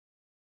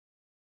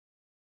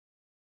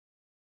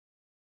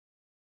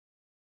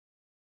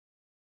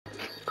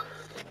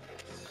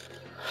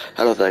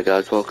Hello there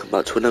guys, welcome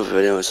back to another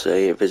video. So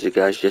yeah, busy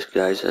guys, yes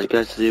guys, as you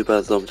guys do by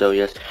the thumbs up,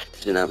 yes,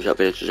 this is an item shop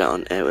video to out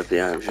on air with the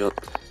item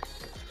shop.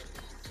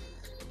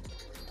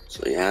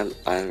 So yeah,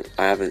 I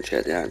haven't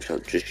checked the item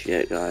shop just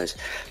yet guys.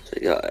 So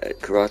you got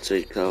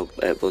Karate Club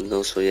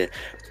bundle, so yeah,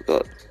 we've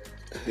got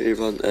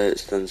Hero,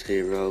 Stuns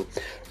Hero,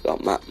 we've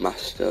got Map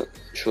Master,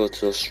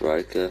 Shorter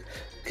Striker,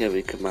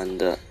 Heavy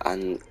Commander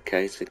and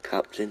Cater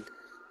Captain.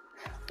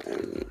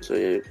 So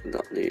yeah, we've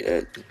got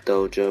the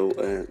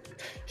Dojo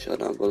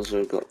Showdown bundle, so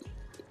we've got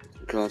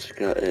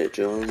Karate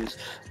Jones,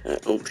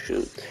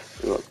 Unction,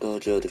 we've got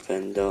Dojo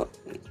Defender,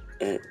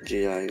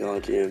 GI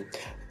Guardian,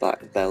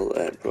 Black Belt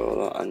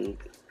Brawler, and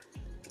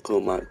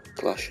Cool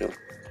Clasher.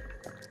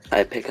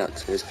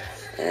 Pickaxes,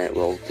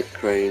 well, the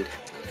Crane,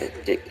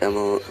 Dick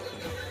Demo,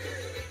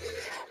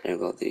 and we've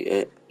got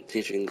the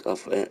teaching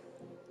of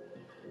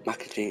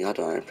Marketing, I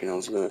don't know how to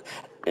pronounce it,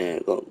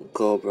 we've got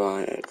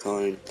Cobra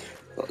Coin,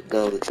 got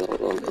Dojo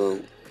Logo,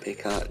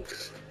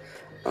 Pickaxe,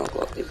 and I've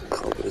got the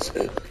Cobra's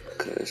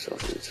Curse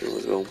off into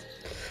as well.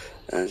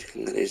 And you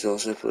can get these all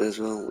separately as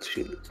well, which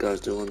you guys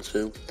do want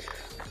to.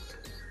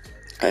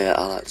 I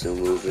like to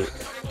move it.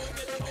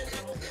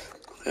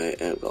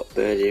 Okay, I've got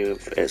Birdie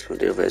with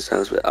X1 with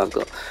sounds, but I've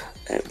got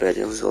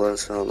Birdie as well,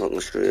 so I'm not going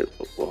to show you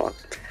what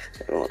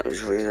I want to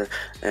show you.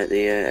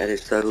 The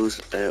edit those,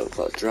 we've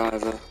got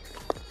Driver.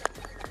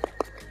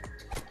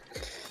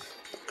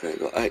 Okay, I've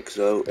got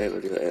EXO,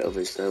 with the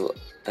other style,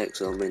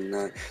 EXO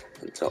Midnight,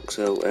 and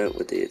Toxo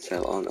with the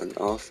tail on and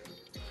off.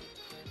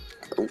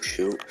 Oh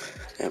shoot,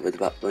 with the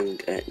back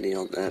bling,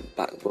 neon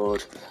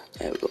backboard.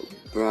 We've got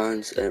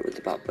Bronze with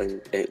the back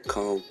bling,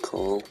 Coral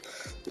Call.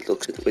 It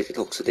looks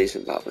a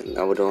decent back bling.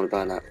 I would only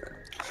buy that.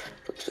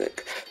 Looks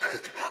sick.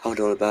 I would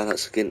only buy that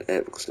skin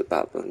because of the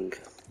back bling.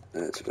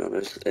 To be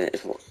honest,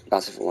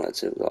 that's if I wanted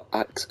to. We've got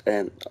Axe,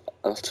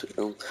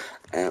 Optical,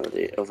 with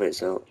the other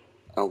so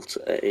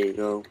Alter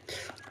Ego.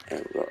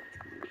 We've got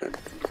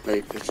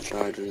Vapor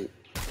Trident.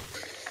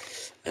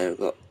 We've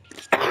got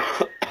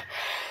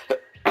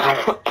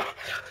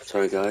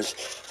sorry guys,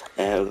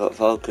 we've got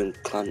Falcon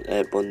Clan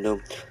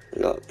bundle,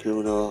 we've got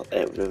Kuno,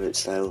 Rivet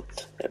Style,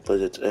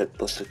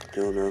 Buster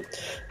Kuno,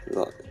 we've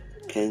got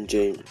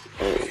Kenji,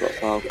 we've got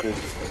Falcon,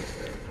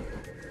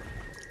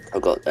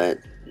 I've got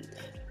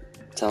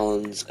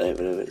Talons,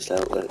 Rivet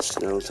Style,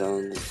 Snow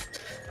Talons,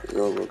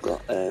 we've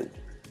got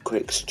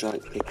Quick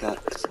Strike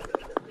Pickaxe,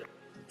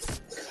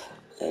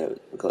 we've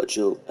got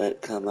Dual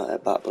Kama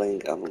Back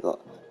Bling, and we've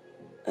got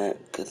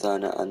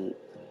Kathana and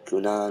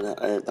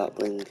Gunana Back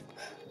Bling.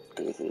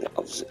 And you can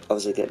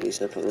obviously get these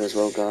separately as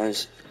well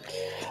guys.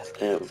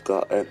 We've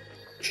got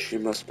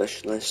Shimmer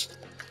Specialist,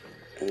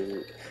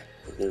 and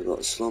we've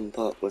got Slump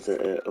Up with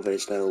the other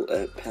style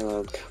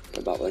Pillow,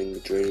 the Battling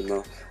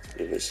Dreamer,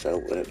 with his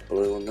style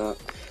blue on that.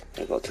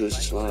 We've got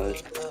Twisted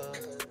Slide,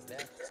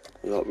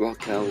 we've got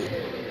Rock Out,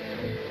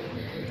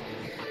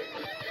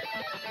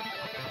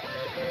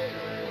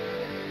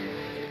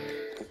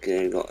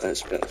 okay, we've got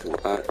Spectral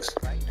Axe,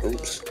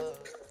 oops,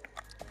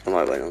 I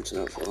might wait on to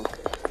that for.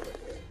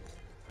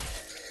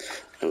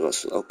 We've got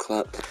Slow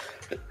Clap.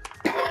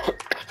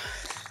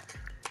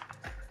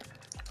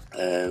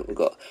 We've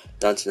got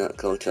Dancing at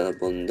Coachella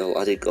bundle.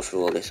 I did go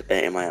through all this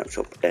in my app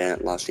shop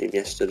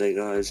yesterday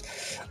guys.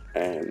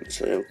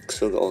 So yeah, we've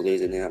still got all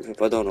these in the app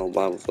shop. I don't know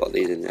why we've got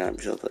these in the app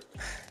shop, but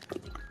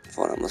I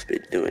thought I must be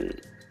doing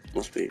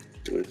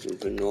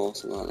something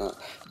awesome like that.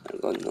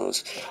 God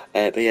knows.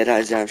 But yeah, that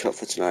is the item shop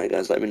for tonight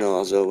guys. Let me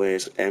know as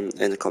always in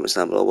the comments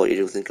down below what you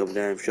do think of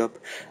the item shop.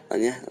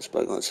 And yeah, that's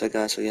what I'm going to say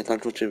guys. So yeah,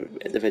 thanks for watching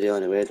the video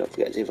anyway. Don't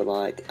forget to leave a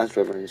like. As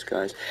for everyone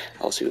guys,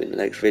 I'll see you in the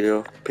next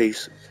video.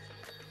 Peace.